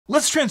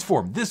Let's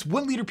transform this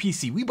 1 liter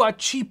PC we bought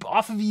cheap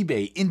off of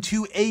eBay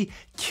into a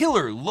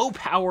killer low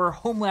power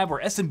Homelab or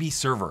SMB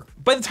server.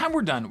 By the time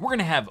we're done, we're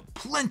gonna have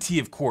plenty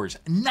of cores,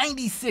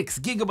 96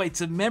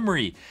 gigabytes of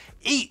memory,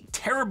 8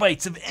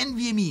 terabytes of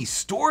NVMe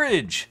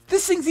storage.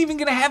 This thing's even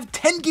gonna have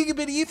 10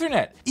 gigabit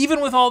Ethernet.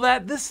 Even with all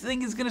that, this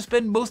thing is gonna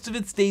spend most of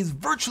its days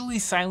virtually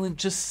silent,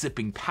 just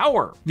sipping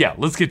power. Yeah,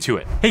 let's get to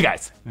it. Hey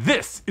guys,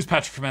 this is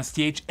Patrick from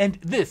STH, and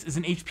this is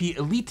an HP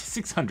Elite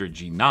 600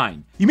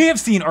 G9. You may have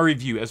seen our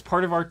review as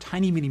part of our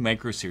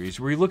TinyMiniMicro series,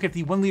 where we look at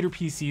the 1 liter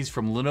PCs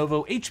from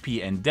Lenovo,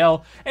 HP, and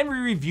Dell, and we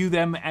review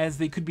them as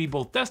they could be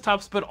both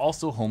desktops, but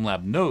also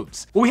Homelab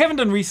nodes. What we haven't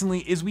done recently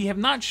is we have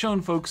not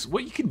shown folks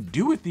what you can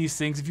do with these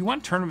things if you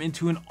want to turn them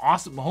into an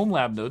awesome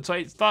Homelab node. So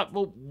I thought,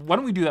 well, why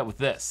don't we do that with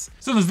this?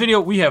 So in this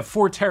video, we have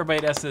 4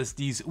 terabyte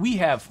SSDs. We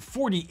have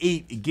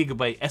 48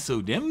 gigabyte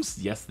SODIMMs.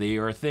 Yes, they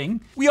are a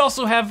thing. We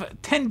also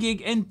have 10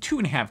 gig and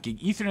 2.5 gig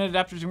Ethernet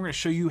adapters, and we're gonna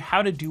show you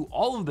how to do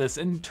all of this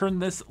and turn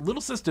this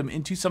little system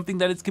into something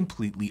that is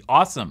completely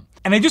awesome.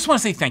 And I just wanna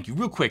say thank you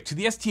real quick to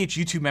the STH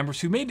YouTube members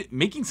who made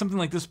making something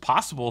like this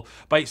possible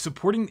by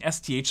supporting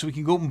STH so we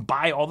can go and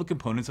buy all the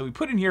components that we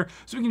put in here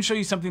so we can show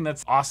you something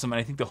that's awesome. And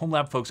I think the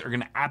Homelab folks are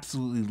gonna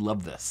absolutely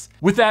love this.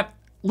 With that,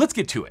 let's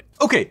get to it.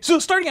 Okay, so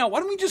starting out, why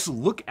don't we just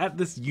look at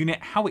this unit,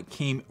 how it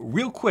came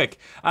real quick.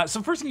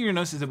 So first thing you're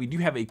gonna notice is that we do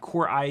have a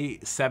Core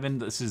i7.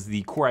 This is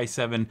the Core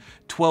i7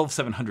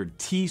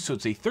 12700T, so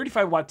it's a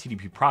 35 watt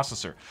TDP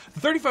processor. The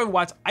 35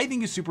 watts I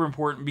think is super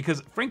important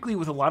because frankly,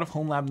 with a lot of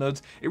Homelab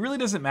nodes, it really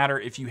doesn't matter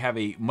if you have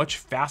a much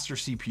faster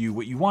CPU.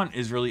 What you want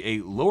is really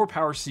a lower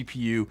power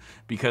CPU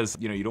because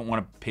you don't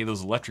wanna pay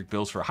those electric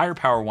bills for a higher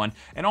power one.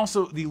 And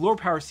also the lower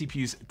power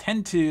CPUs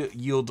tend to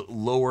yield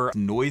lower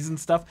noise and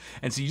stuff.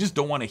 And so you just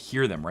don't wanna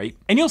hear them, right?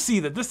 And you'll see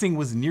that this thing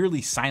was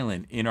nearly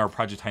silent in our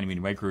Project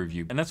TinyMiniMicro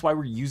review, and that's why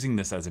we're using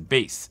this as a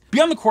base.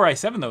 Beyond the Core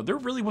i7 though, there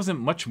really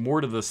wasn't much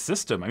more to the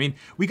system. I mean,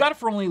 we got it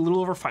for only a little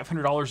over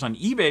 $500 on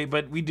eBay,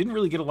 but we didn't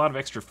really get a lot of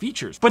extra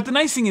features. But the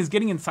nice thing is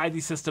getting inside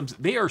these systems,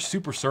 they are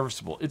super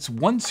serviceable. It's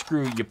one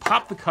screw, you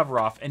pop the cover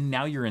off, and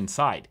now you're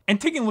inside.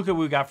 And taking a look at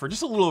what we got for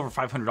just a little over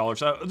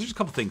 $500, there's a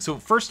couple things. So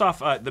first off,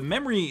 the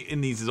memory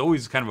in these is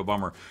always kind of a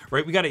bummer,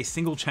 right? We got a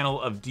single channel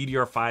of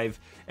DDR5,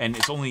 and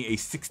it's only a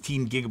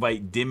 16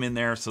 gigabyte DIMM in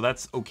there, so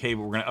that's okay,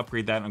 but we're gonna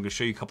upgrade that. I'm gonna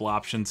show you a couple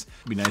options.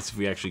 It'd be nice if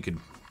we actually could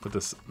put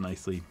this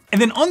nicely.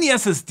 And then on the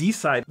SSD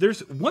side,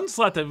 there's one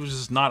slot that was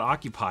just not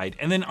occupied.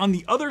 And then on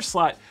the other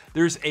slot,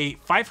 there's a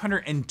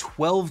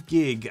 512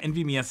 gig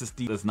NVMe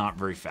SSD that's not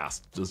very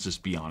fast, let's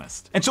just be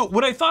honest. And so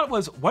what I thought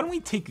was, why don't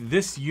we take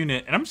this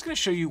unit, and I'm just gonna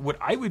show you what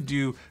I would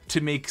do to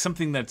make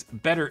something that's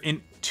better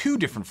in 2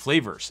 different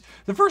flavors.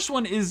 The first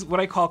one is what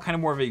I call kind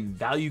of more of a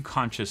value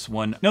conscious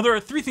one. Now there are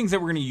 3 things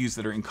that we're gonna use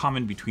that are in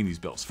common between these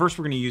builds. First,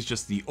 we're gonna use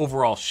just the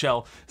overall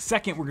shell.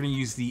 Second, we're gonna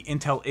use the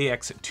Intel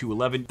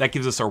AX211. That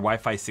gives us our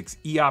Wi-Fi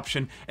 6E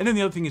option. And then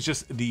the other thing is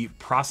just the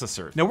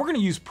processor. Now we're gonna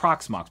use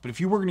Proxmox, but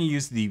if you were gonna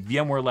use the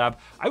VMware Lab,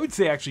 I would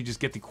say actually just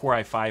get the Core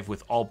i5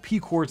 with all P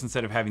cores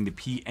instead of having the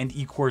P and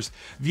E cores.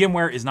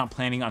 VMware is not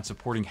planning on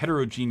supporting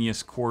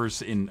heterogeneous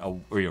cores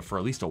for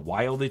at least a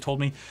while, they told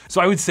me.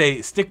 So I would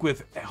say stick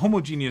with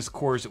homogeneous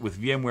cores with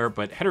VMware,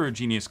 but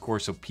heterogeneous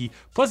cores, so P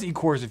plus E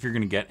cores if you're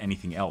gonna get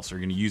anything else or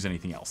you're gonna use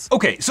anything else.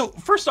 Okay, so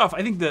first off,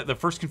 I think the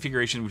first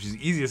configuration, which is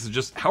easiest, is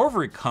just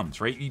however it comes,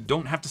 right? You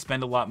don't have to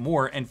spend a lot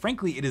more, and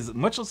frankly, it is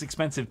much less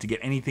expensive to get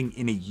anything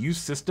in a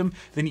used system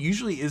than it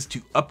usually is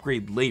to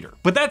upgrade later.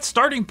 But that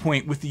starting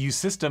point with the used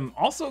system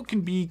also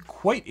can be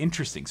quite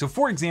interesting. So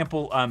for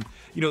example,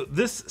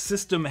 this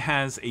system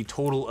has a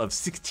total of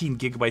 16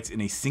 gigabytes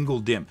in a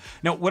single DIMM.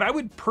 Now, what I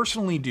would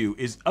personally do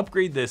is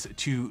upgrade this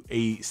to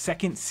a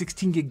second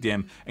 16 gig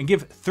DIMM and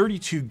give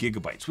 32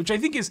 gigabytes, which I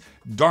think is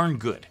darn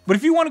good. But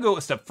if you want to go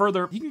a step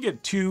further, you can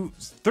get 2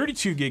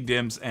 32 gig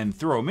DIMMs and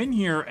throw them in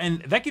here,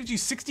 and that gives you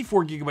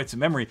 64 gigabytes of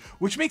memory,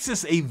 which makes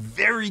this a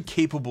very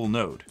capable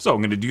node. So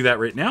I'm going to do that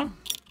right now.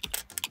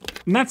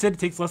 And that's it. It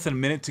takes less than a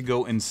minute to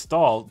go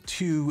install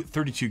 2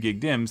 32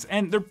 gig DIMMs,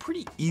 and they're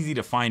pretty easy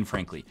to find,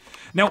 frankly.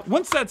 Now,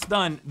 once that's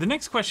done, the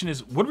next question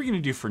is, what are we gonna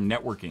do for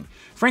networking?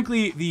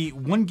 Frankly, the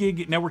 1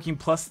 gig networking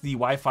plus the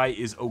Wi-Fi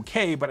is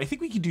okay, but I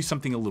think we could do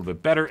something a little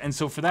bit better. And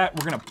so for that,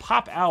 we're gonna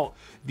pop out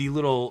the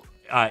little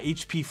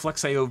HP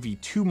FlexIO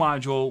V2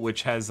 module,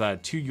 which has 2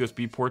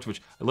 USB ports,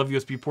 which I love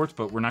USB ports,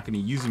 but we're not going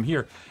to use them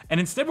here. And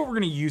instead what we're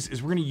going to use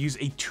is we're going to use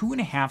a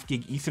 2.5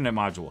 gig Ethernet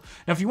module.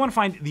 Now, if you want to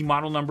find the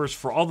model numbers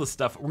for all this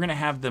stuff, we're going to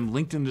have them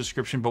linked in the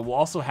description, but we'll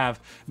also have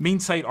main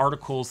site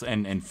articles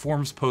and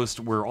forums posts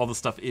where all the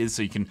stuff is,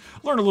 so you can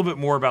learn a little bit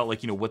more about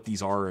what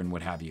these are and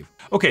what have you.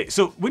 Okay,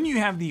 so when you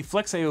have the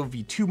FlexIO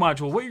V2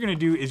 module, what you're going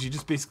to do is you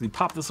just basically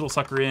pop this little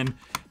sucker in,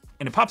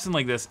 and it pops in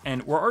like this,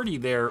 and we're already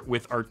there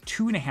with our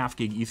 2.5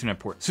 gig Ethernet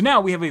port. So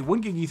now we have a 1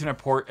 gig Ethernet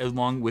port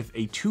along with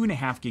a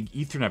 2.5 gig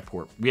Ethernet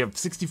port. We have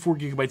 64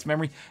 gigabytes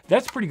memory.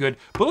 That's pretty good,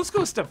 but let's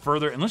go a step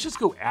further and let's just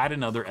go add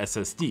another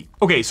SSD.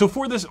 Okay, so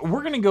for this,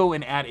 we're gonna go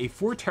and add a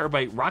 4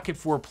 terabyte Rocket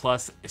 4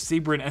 Plus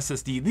Sabrent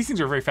SSD. These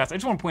things are very fast. I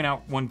just wanna point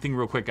out one thing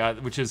real quick,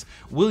 which is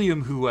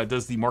William, who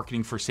does the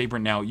marketing for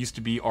Sabrent now, used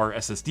to be our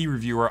SSD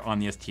reviewer on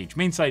the STH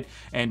main site,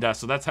 and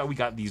so that's how we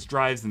got these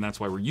drives, and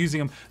that's why we're using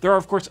them. There are,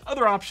 of course,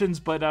 other options,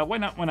 but why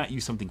not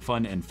use something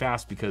fun and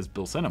fast because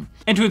Bill sent them.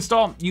 And to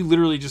install, you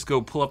literally just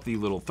go pull up the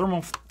little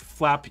thermal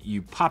flap,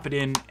 you pop it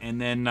in,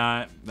 and then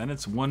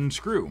it's one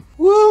screw.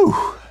 Woo!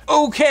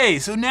 Okay,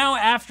 so now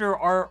after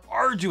our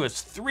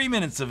arduous 3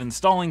 minutes of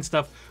installing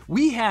stuff,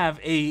 we have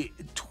a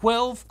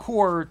 12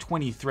 core,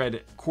 20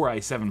 thread Core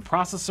i7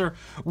 processor.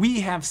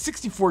 We have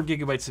 64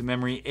 gigabytes of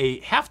memory,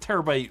 a 0.5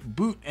 terabyte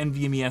boot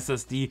NVMe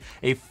SSD,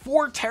 a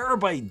 4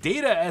 terabyte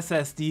data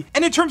SSD,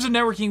 and in terms of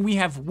networking, we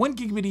have 1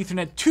 gigabit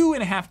Ethernet,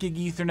 2.5 gig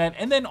Ethernet,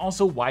 and then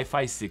also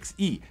Wi-Fi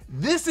 6E.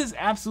 This is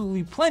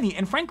absolutely plenty,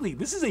 and frankly,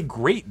 this is a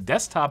great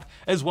desktop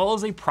as well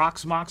as a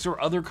Proxmox or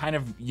other kind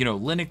of,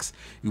 Linux,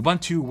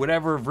 Ubuntu,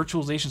 whatever,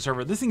 virtualization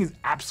server. This thing is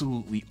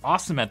absolutely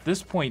awesome at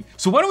this point.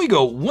 So why don't we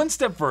go one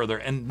step further,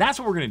 and that's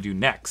what we're gonna do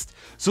next.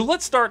 So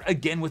let's start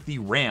again with the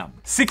RAM.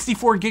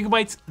 64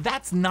 gigabytes,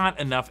 that's not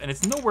enough, and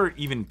it's nowhere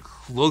even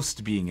close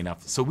to being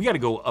enough, so we gotta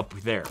go up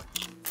there.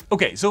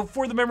 Okay, so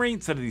for the memory,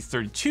 instead of these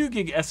 32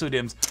 gig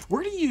SODIMMs,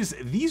 we're gonna use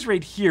these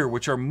right here,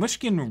 which are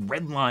Mushkin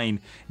Redline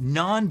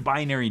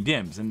non-binary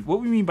DIMMs. And what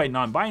we mean by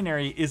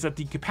non-binary is that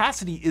the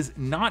capacity is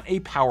not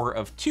a power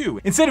of 2.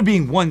 Instead of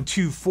being 1,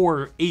 2,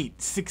 4,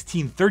 8,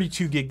 16,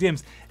 32 gig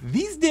DIMMs,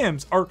 these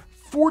DIMMs are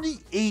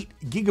 48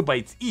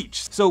 gigabytes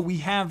each. So we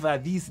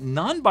have these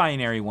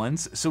non-binary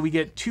ones, so we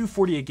get two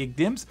 48 gig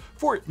DIMMs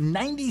for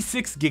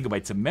 96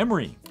 gigabytes of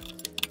memory.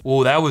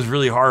 Oh, that was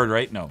really hard,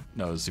 right? No,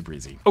 it was super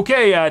easy.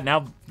 Okay,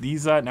 now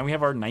we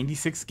have our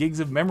 96 gigs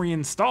of memory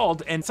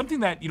installed, and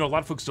something that a lot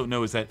of folks don't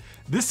know is that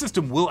this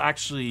system will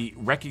actually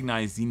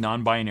recognize the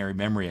non-binary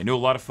memory. I know a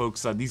lot of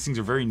folks, these things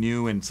are very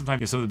new, and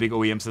sometimes some of the big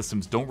OEM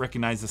systems don't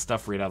recognize this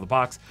stuff right out of the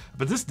box,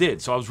 but this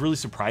did, so I was really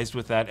surprised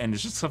with that, and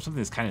it's just something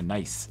that's kind of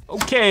nice.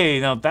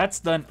 Okay, now that's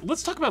done.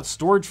 Let's talk about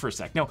storage for a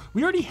sec. Now,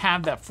 we already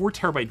have that 4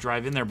 terabyte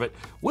drive in there, but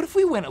what if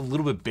we went a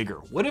little bit bigger?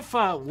 What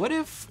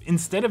if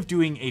instead of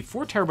doing a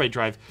 4 terabyte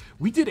drive,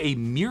 we did a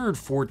mirrored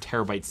 4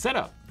 terabyte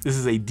setup? This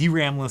is a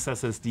DRAM-less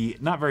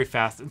SSD, not very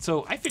fast, and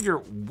so I figure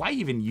why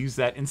even use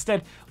that?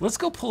 Instead, let's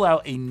go pull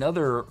out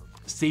another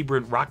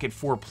Sabrent Rocket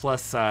 4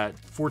 Plus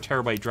 4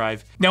 terabyte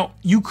drive. Now,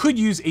 you could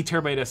use 8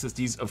 terabyte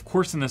SSDs, of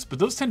course, in this, but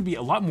those tend to be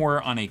a lot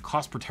more on a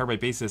cost per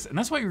terabyte basis, and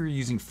that's why we're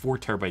using 4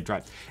 terabyte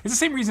drives. It's the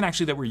same reason,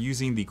 actually, that we're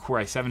using the Core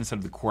i7 instead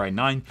of the Core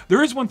i9.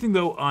 There is one thing,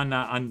 though,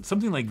 on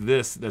something like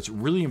this that's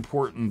really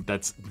important,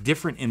 that's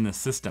different in the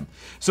system.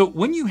 So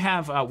when you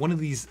have one of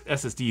these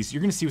SSDs,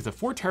 you're gonna see with a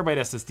 4 terabyte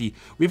SSD,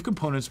 we have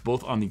components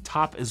both on the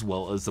top as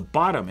well as the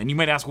bottom. And you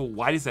might ask, well,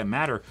 why does that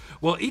matter?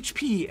 Well,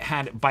 HP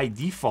had, by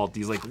default,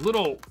 these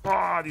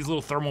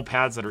little thermal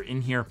pads that are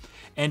in here.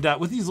 And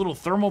with these little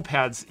thermal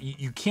pads,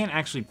 you can't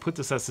actually put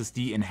this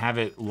SSD and have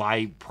it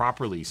lie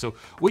properly. So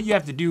what you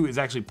have to do is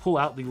actually pull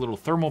out the little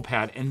thermal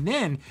pad, and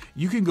then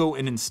you can go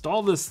and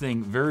install this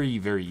thing very,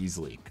 very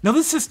easily. Now,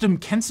 this system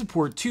can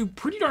support two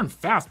pretty darn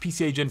fast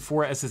PCIe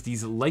Gen4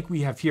 SSDs like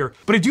we have here,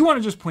 but I do want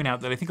to just point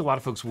out that I think a lot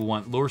of folks will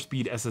want lower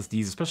speed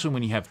SSDs, especially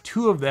when you have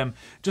two of them,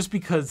 just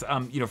because,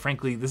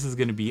 frankly, this is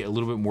going to be a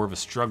little bit more of a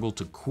struggle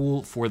to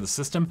cool for the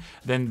system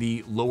than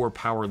the lower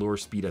power, lower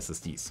speed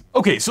SSDs.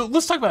 Okay, so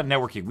let's talk about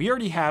networking. We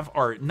already have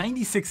our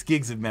 96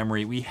 gigs of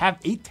memory. We have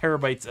 8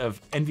 terabytes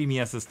of NVMe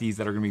SSDs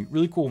that are going to be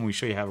really cool when we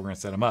show you how we're going to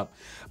set them up.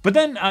 But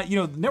then,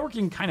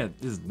 networking kind of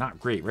is not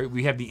great, right?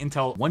 We have the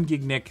Intel 1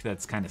 gig NIC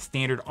that's kind of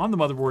standard on the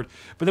motherboard,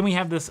 but then we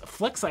have this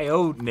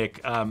FlexIO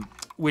NIC,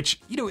 which,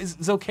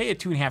 is okay at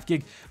 2.5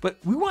 gig, but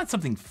we want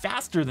something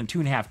faster than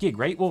 2.5 gig,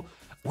 right? Well,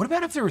 what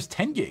about if there was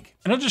 10 gig?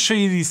 And I'll just show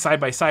you these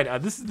side by side.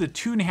 This is the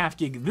 2.5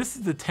 gig, this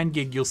is the 10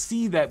 gig. You'll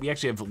see that we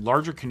actually have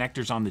larger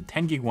connectors on the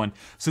 10 gig one.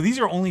 So these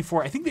are only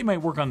for, I think they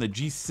might work on the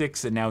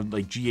G6 and now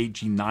like G8,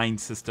 G9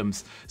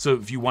 systems. So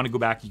if you want to go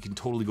back, you can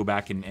totally go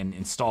back and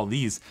install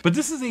these. But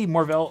this is a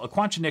Marvell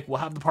Aquantia NIC. We'll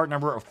have the part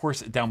number, of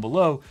course, down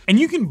below. And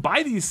you can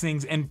buy these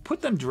things and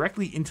put them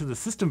directly into the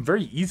system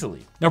very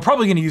easily. Now,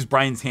 probably gonna use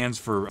Brian's hands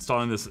for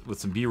installing this with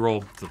some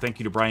B-roll. So thank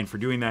you to Brian for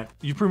doing that.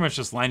 You pretty much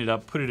just line it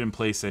up, put it in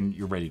place, and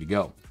you're ready to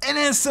go. And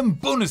as some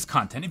bonus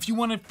content, if you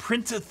want to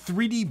print a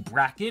 3D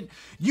bracket,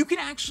 you can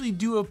actually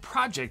do a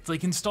project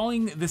like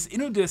installing this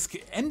InnoDisk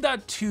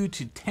M.2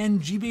 to 10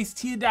 G-Base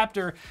T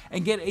adapter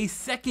and get a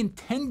second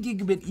 10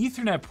 gigabit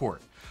Ethernet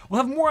port.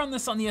 We'll have more on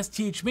this on the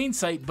STH main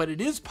site, but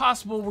it is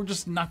possible we're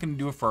just not going to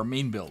do it for our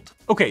main build.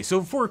 Okay,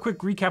 so for a quick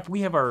recap,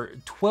 we have our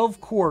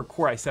 12-core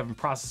Core i7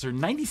 processor,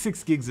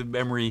 96 gigs of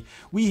memory.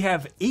 We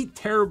have 8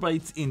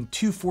 terabytes in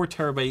two 4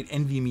 terabyte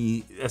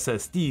NVMe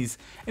SSDs,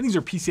 and these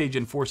are PCIe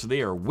Gen4, so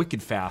they are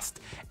wicked fast.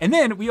 And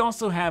then we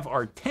also have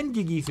our 10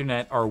 gig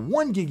Ethernet, our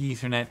 1 gig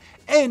Ethernet,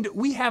 and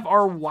we have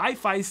our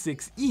Wi-Fi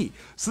 6E.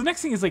 So the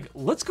next thing is like,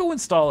 let's go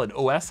install an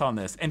OS on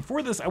this. And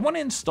for this, I want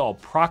to install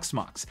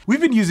Proxmox.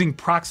 We've been using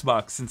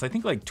Proxmox since I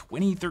think like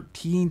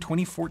 2013,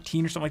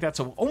 2014 or something like that.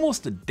 So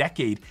almost a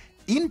decade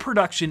in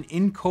production,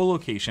 in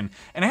co-location,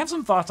 and I have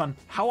some thoughts on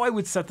how I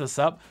would set this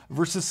up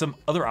versus some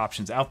other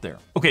options out there.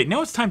 Okay,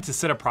 now it's time to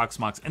set up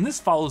Proxmox, and this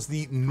follows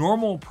the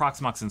normal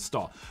Proxmox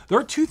install. There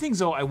are two things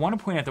though I want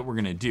to point out that we're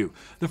gonna do.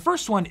 The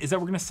first one is that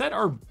we're gonna set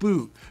our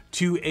boot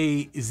to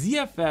a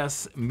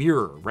ZFS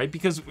mirror, right?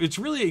 Because it's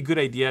really a good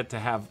idea to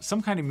have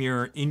some kind of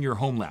mirror in your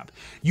Homelab.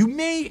 You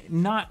may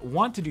not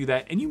want to do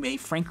that, and you may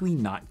frankly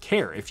not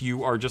care. If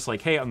you are just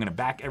like, hey, I'm gonna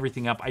back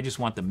everything up, I just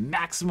want the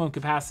maximum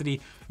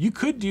capacity, you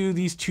could do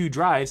these two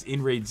drives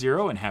in RAID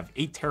 0 and have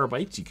 8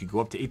 terabytes. You could go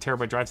up to 8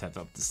 terabyte drives, have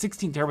up to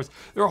 16 terabytes.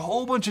 There are a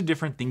whole bunch of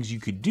different things you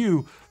could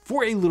do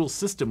for a little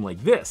system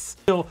like this.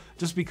 Still,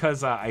 just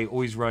because I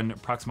always run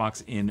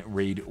Proxmox in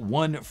RAID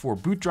 1 for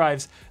boot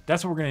drives,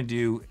 that's what we're gonna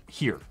do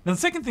here. Now the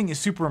second thing is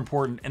super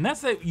important, and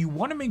that's that you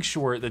wanna make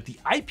sure that the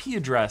IP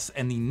address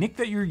and the NIC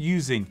that you're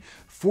using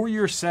for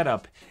your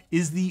setup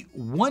is the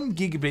 1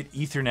 gigabit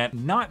Ethernet,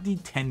 not the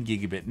 10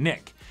 gigabit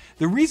NIC.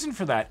 The reason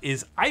for that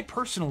is I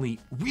personally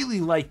really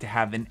like to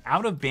have an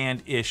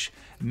out-of-band-ish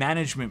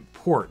management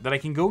port that I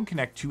can go and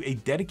connect to a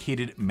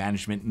dedicated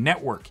management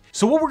network.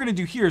 So what we're gonna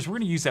do here is we're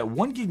gonna use that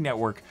 1 gig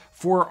network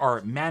for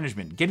our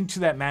management, getting to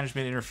that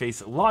management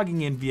interface,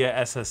 logging in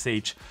via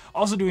SSH,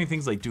 also doing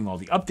things like doing all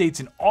the updates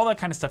and all that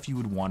kind of stuff you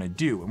would wanna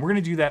do. And we're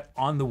gonna do that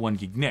on the 1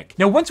 gig NIC.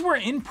 Now, once we're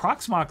in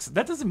Proxmox,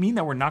 that doesn't mean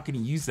that we're not gonna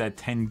use that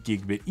 10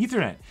 gigabit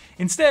Ethernet.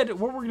 Instead,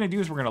 what we're gonna do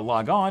is we're gonna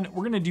log on,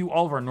 we're gonna do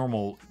all of our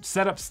normal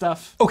setup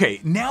stuff. Okay,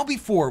 now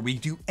before we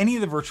do any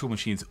of the virtual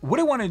machines, what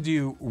I wanna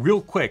do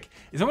real quick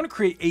is I wanna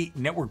create a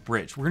network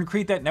bridge. We're gonna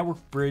create that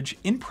network bridge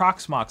in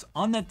Proxmox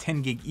on that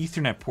 10 gig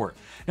Ethernet port.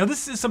 Now,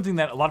 this is something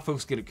that a lot of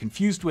folks get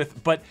confused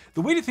with, but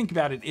the way to think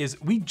about it is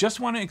we just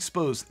wanna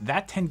expose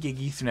that 10 gig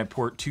Ethernet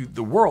port to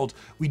the world.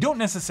 We don't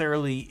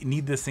necessarily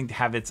need this thing to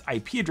have its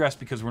IP address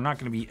because we're not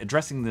gonna be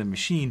addressing the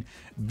machine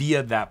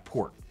via that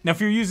port. Now, if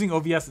you're using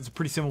OVS, it's a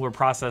pretty similar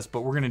process,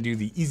 but we're gonna do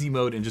the easy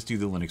mode and just do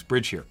the Linux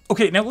bridge here.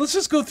 Okay, now let's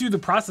just go through the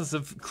process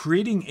of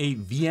creating a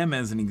VM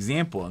as an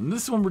example. And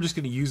this one we're just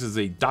gonna use as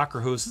a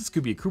Docker host. This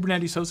could be a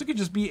Kubernetes host. It could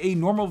just be a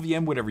normal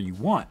VM, whatever you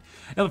want.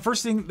 Now, the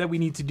first thing that we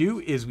need to do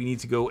is we need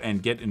to go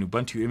and get an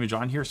Ubuntu image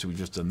on here. So we've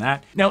just done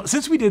that. Now,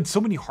 since we did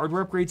so many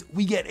hardware upgrades,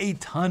 we get a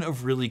ton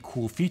of really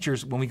cool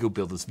features when we go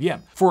build this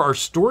VM. For our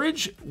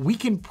storage, we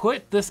can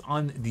put this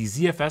on the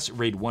ZFS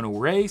RAID 1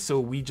 array. So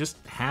we just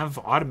have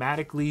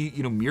automatically,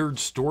 mirrored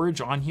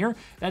storage on here.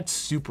 That's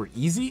super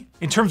easy.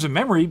 In terms of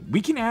memory,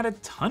 we can add a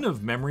ton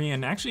of memory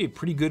and actually a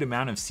pretty good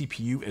amount of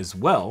CPU as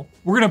well.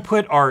 We're gonna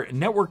put our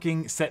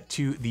networking set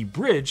to the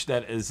bridge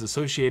that is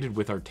associated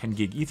with our 10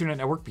 gig Ethernet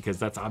network, because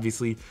that's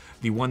obviously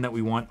the one that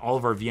we want all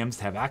of our VMs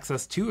to have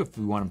access to if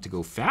we want them to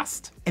go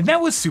fast. And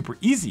that was super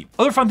easy.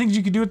 Other fun things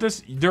you could do with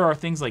this, there are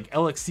things like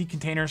LXC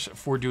containers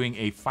for doing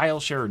a file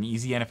share, an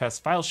easy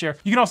NFS file share.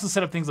 You can also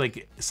set up things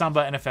like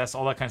Samba, NFS,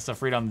 all that kind of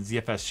stuff right on the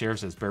ZFS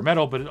shares as bare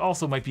metal, but it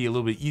also might be a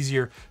little bit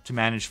easier to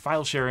manage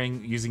file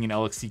sharing using an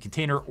LXC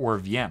container or a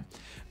VM.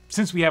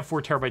 Since we have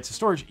 4 terabytes of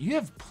storage, you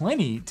have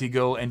plenty to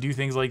go and do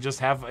things like just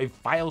have a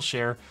file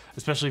share,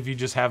 especially if you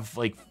just have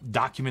like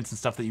documents and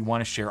stuff that you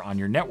want to share on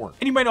your network.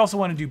 And you might also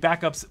want to do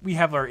backups. We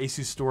have our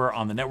ASUS store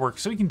on the network,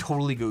 so you can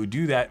totally go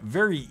do that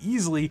very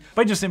easily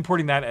by just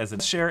importing that as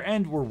a share,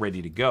 and we're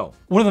ready to go.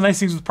 One of the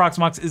nice things with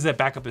Proxmox is that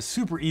backup is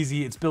super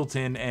easy, it's built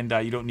in, and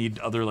you don't need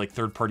other like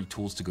third-party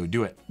tools to go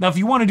do it. Now, if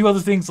you want to do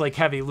other things like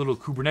have a little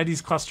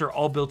Kubernetes cluster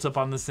all built up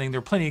on this thing, there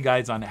are plenty of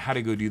guides on how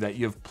to go do that.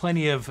 You have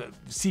plenty of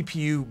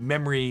CPU,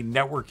 memory,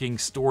 networking,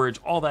 storage,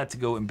 all that to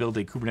go and build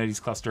a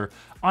Kubernetes cluster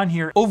on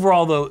here.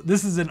 Overall though,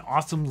 this is an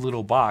awesome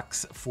little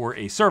box for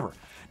a server.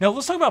 Now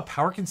let's talk about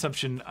power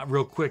consumption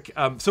real quick.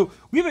 So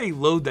we have a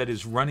load that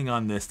is running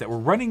on this that we're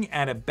running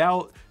at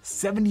about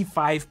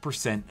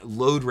 75%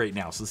 load right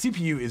now. So the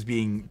CPU is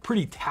being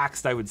pretty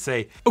taxed, I would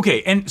say.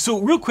 Okay, and so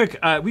real quick,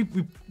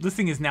 this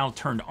thing is now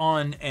turned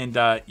on, and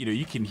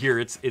you can hear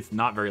it's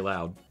not very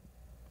loud.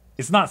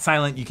 It's not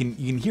silent. You can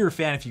hear a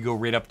fan if you go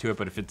right up to it,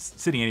 but if it's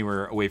sitting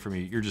anywhere away from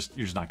you, you're just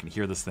not going to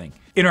hear this thing.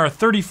 In our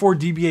 34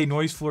 dBA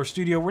noise floor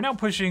studio, we're now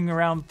pushing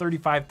around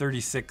 35,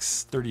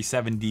 36,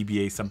 37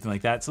 dBA, something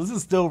like that. So this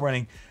is still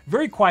running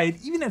very quiet,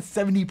 even at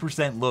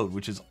 70% load,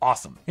 which is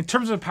awesome. In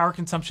terms of power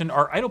consumption,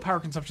 our idle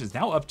power consumption is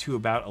now up to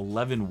about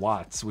 11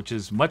 watts, which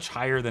is much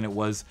higher than it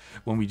was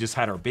when we just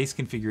had our base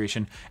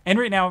configuration. And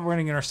right now we're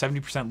running in our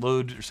 70%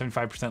 load or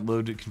 75%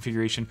 load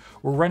configuration.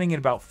 We're running at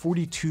about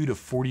 42 to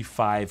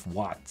 45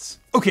 watts.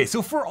 Okay,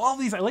 so for all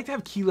these, I like to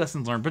have key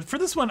lessons learned, but for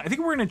this one, I think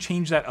we're gonna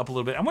change that up a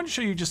little bit. I want to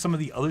show you just some of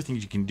the other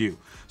things you can do.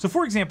 So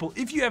for example,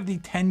 if you have the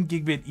 10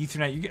 gigabit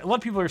Ethernet, a lot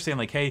of people are saying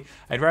like, hey,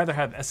 I'd rather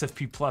have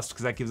SFP Plus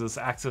because that gives us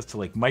access to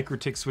like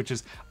MikroTik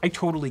switches. I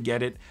totally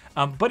get it.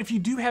 But if you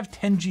do have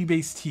 10G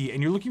base T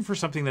and you're looking for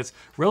something that's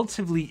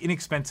relatively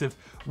inexpensive,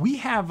 we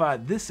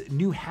have this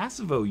new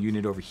Hasvo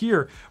unit over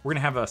here. We're gonna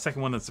have a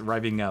second one that's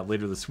arriving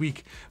later this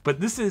week, but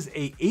this is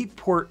a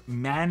 8-port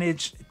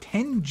managed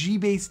 10G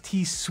base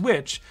T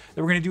switch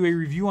that we're gonna do a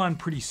review on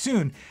pretty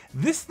soon.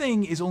 This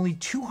thing is only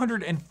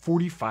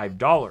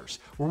 $245.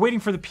 We're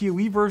waiting for the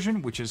PoE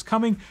version, which is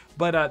coming,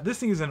 but this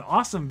thing is an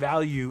awesome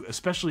value,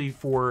 especially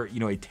for, you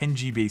know, a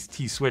 10G base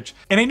T switch.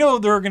 And I know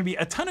there are gonna be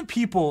a ton of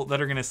people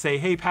that are gonna say,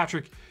 hey,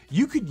 Patrick,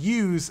 you could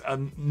use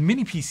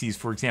mini PCs,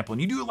 for example,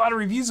 and you do a lot of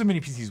reviews of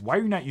mini PCs. Why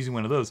are you not using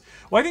one of those?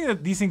 Well, I think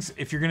that these things,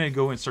 if you're gonna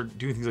go and start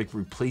doing things like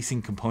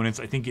replacing components,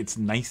 I think it's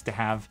nice to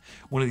have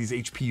one of these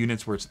HP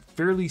units where it's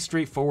fairly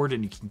straightforward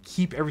and you can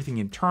keep everything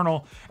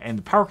internal and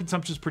the power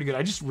consumption is pretty good.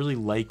 I just really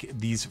like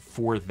these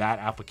for that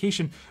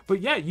application. But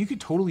yeah, you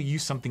could totally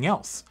use something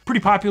else.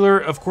 Pretty popular,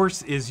 of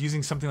course, is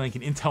using something like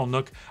an Intel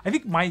NUC. I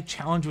think my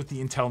challenge with the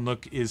Intel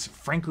NUC is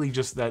frankly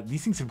just that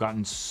these things have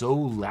gotten so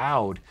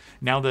loud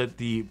now that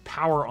the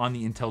power on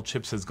the Intel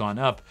chips has gone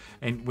up.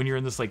 And when you're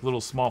in this like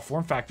little small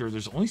form factor,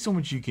 there's only so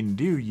much you can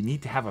do. You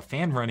need to have a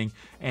fan running.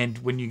 And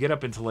when you get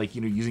up into like,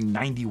 you know, using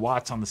 90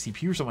 watts on the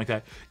CPU or something like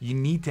that, you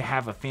need to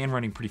have a fan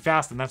running pretty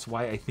fast. And that's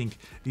why I think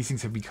these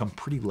things have become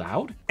pretty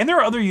loud. And there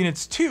are other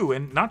units too,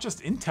 and not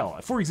just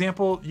Intel. For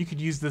example, you could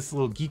use this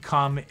little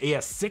Geekom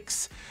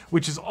AS6,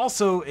 which is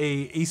also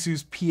a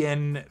Asus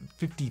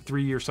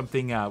PN53 or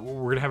something.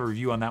 We're gonna have a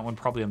review on that one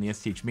probably on the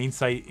STH main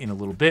site in a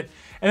little bit.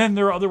 And then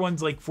there are other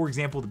ones like, for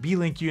example, the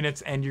B-Link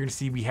units, and you're gonna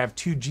see we have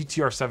 2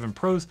 GTR7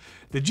 Pros.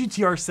 The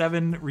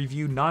GTR7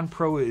 review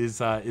non-pro is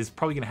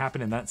probably gonna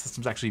happen, and that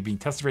system's actually being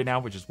tested right now,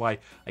 which is why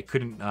I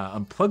couldn't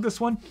unplug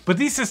this one. But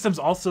these systems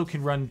also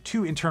can run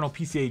 2 internal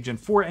PCIe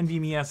Gen4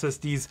 NVMe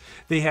SSDs.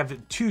 They have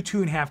 2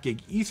 2.5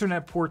 gig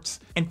Ethernet ports,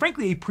 and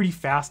frankly, a pretty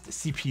fast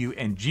CPU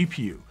and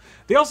GPU.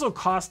 They also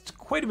cost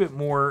quite a bit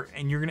more,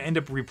 and you're gonna end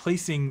up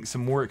replacing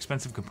some more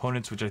expensive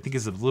components, which I think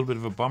is a little bit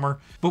of a bummer.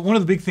 But one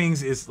of the big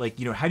things is like,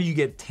 you know, how do you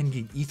get 10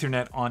 gig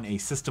Ethernet on a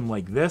system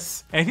like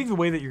this? And I think the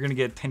way that you're gonna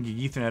get 10 gig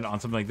Ethernet on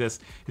something like this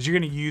is you're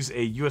gonna use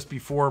a USB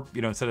 4,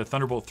 you know, instead of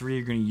Thunderbolt 3,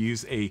 you're gonna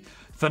use a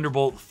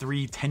Thunderbolt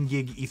 3 10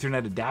 gig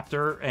Ethernet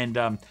adapter, and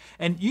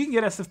you can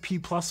get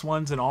SFP Plus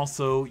ones, and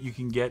also you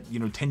can get, you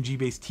know, 10G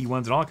base T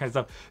ones and all that kind of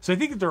stuff. So I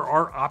think that there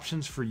are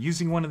options for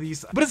using one of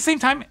these, but at the same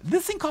time,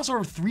 this thing costs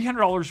over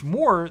 $300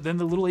 more than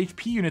the little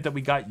HP unit that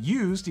we got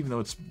used, even though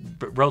it's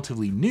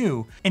relatively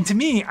new. And to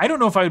me, I don't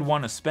know if I would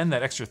want to spend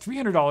that extra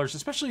 $300,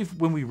 especially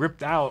when we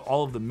ripped out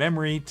all of the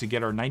memory to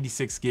get our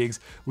 96 gigs,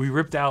 we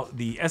ripped out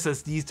the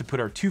SSDs to put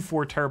our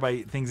 4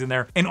 terabyte things in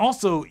there, and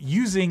also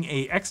using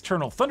a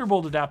external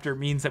Thunderbolt adapter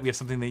means that we have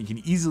something that you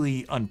can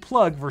easily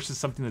unplug versus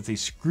something that's a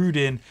screwed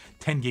in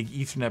 10 gig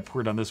Ethernet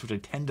port on this, which I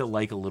tend to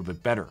like a little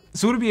bit better.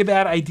 So would it be a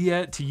bad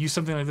idea to use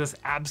something like this?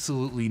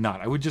 Absolutely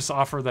not. I would just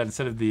offer that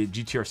instead of the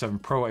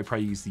GTR7 Pro, I'd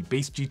probably use the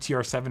base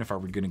GTR7 if I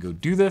were gonna go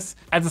do this.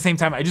 At the same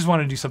time, I just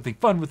want to do something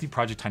fun with the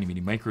Project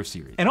TinyMiniMicro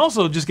series. And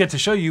also just get to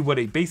show you what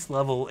a base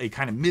level, a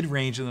kind of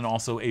mid-range, and then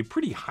also a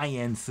pretty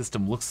high-end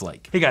system looks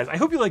like. Hey guys, I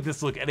hope you like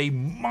this look at a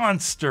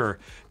monster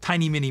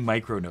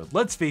TinyMiniMicro node.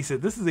 Let's face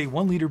it, this is a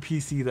 1-liter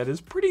PC that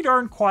is pretty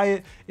darn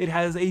quiet. It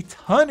has a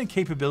ton of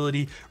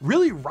capability,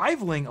 really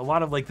rivaling a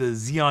lot of like the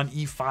Xeon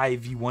E5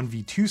 V1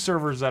 V2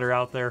 servers that are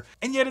out there,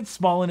 and yet it's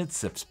small and it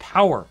sips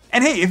power.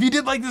 And hey, if you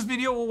did like this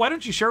video, well, why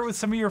don't you share it with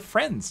some of your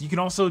friends? You can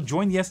also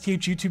join the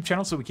STH YouTube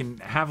channel so we can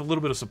have a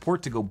little bit of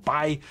support to go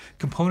buy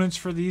components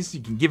for these.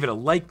 You can give it a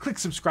like, click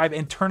subscribe,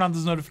 and turn on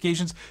those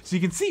notifications so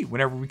you can see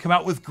whenever we come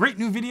out with great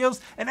new videos.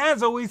 And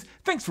as always,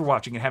 thanks for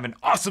watching and have an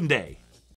awesome day.